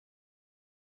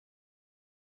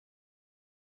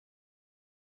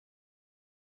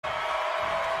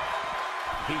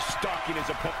He's stalking his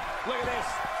opponent. Look at this.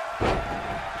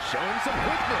 Showing some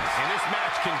quickness. And this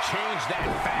match can change that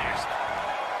fast.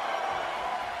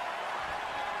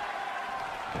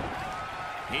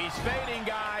 He's fading,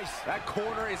 guys. That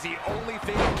corner is the only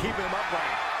thing keeping him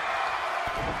upright.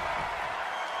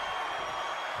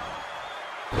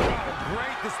 Wow,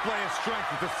 great display of strength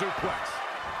with the suplex.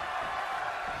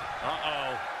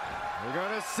 Uh-oh. We're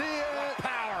gonna see it.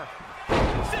 Power.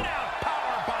 Sit down.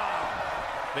 Power bomb.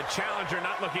 The challenger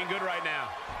not looking good right now.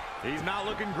 He's not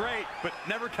looking great, but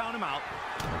never count him out.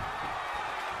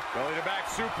 Belly to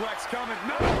back suplex coming.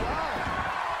 No!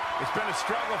 It's been a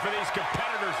struggle for these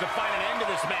competitors to find an end to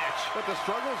this match. But the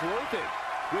struggle's worth it.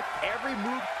 With every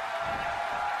move.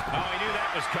 Oh, he knew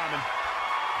that was coming.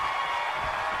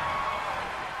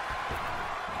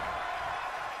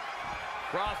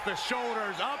 Cross the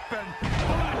shoulders, up and...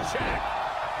 Butt check.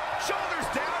 Shoulders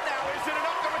down now. Is it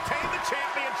enough to retain the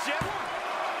championship?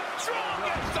 Strong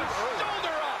gets the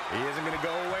shoulder up. He isn't going to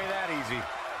go away that easy.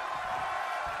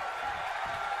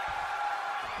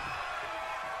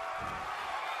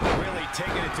 Really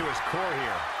taking it to his core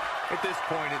here. At this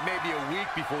point, it may be a week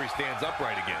before he stands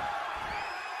upright again.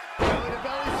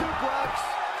 Belly-to-belly suplex.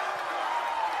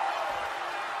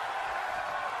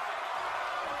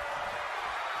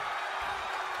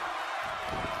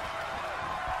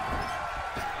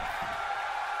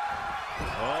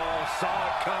 Oh, saw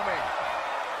it coming.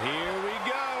 Here we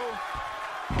go.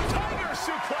 Tiger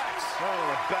suplex. Oh,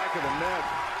 the back of the neck.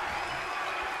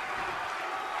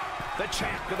 The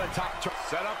champ to the top.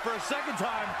 Set up for a second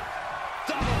time.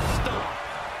 Double stomp.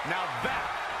 Now that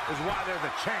is why they're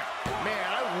the champ. Man,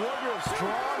 I wonder if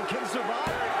Strong can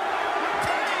survive.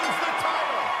 Retains the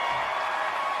title.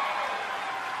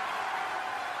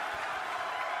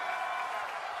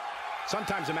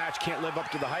 Sometimes a match can't live up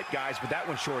to the hype, guys, but that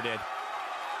one sure did.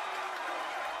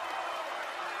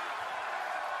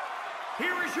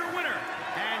 Here is your winner,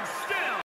 and still